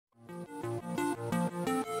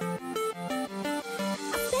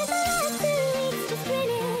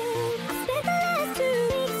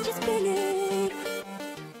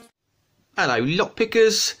Hello lock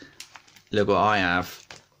pickers, look what I have.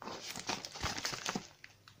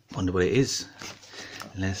 Wonder what it is.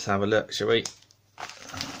 Let's have a look, shall we?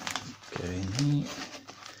 Go in here.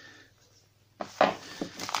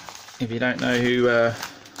 If you don't know who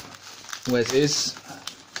Wez is,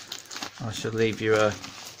 I shall leave you a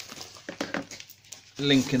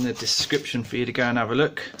link in the description for you to go and have a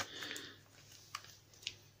look.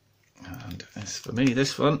 And as for me,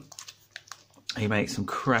 this one, he makes some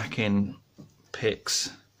cracking picks.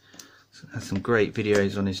 Has some great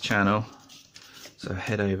videos on his channel, so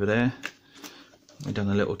head over there. We've done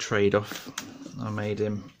a little trade-off. I made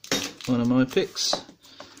him one of my picks,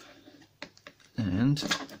 and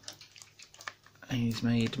he's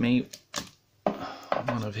made me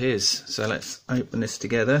one of his. So let's open this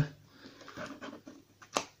together,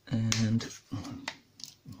 and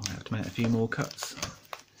I'll have to make a few more cuts.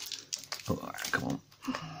 Oh, come on.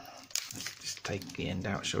 Let's just take the end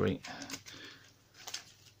out, shall we?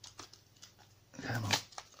 Come on.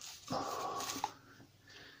 Oh,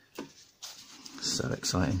 so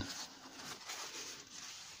exciting.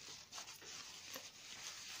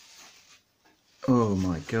 Oh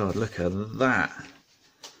my god, look at that.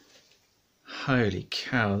 Holy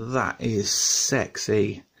cow, that is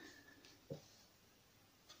sexy.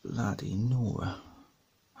 Bloody Nora.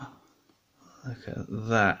 Look at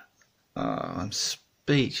that. Oh, I'm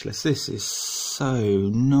speechless. This is so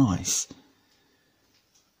nice.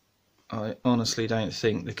 I honestly don't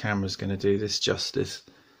think the camera's going to do this justice.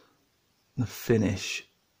 The finish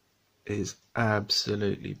is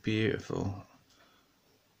absolutely beautiful.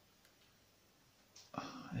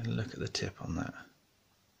 And look at the tip on that.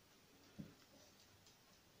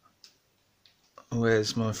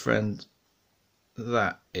 Where's my friend?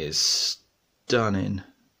 That is stunning.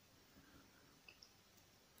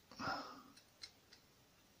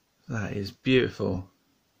 That is beautiful.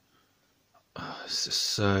 Oh, it's just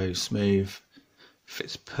so smooth.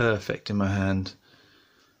 Fits perfect in my hand.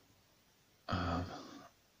 Oh,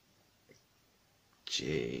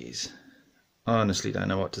 jeez. I honestly don't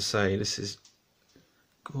know what to say. This is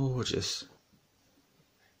gorgeous.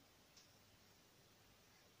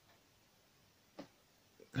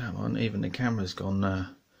 Come on, even the camera's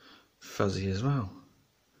gone fuzzy as well.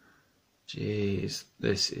 Jeez,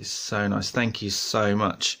 this is so nice. Thank you so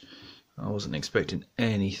much. I wasn't expecting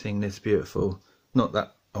anything this beautiful. Not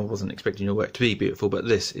that I wasn't expecting your work to be beautiful, but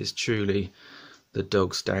this is truly the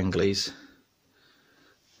dog's danglies.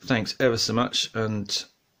 Thanks ever so much, and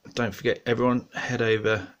don't forget everyone, head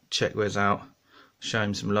over, check Wez out, show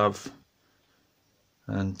him some love,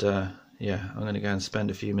 and yeah, I'm going to go and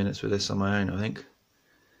spend a few minutes with this on my own, I think.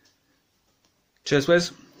 Cheers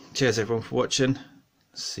Wez, cheers everyone for watching,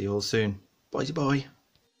 see you all soon, bye bye.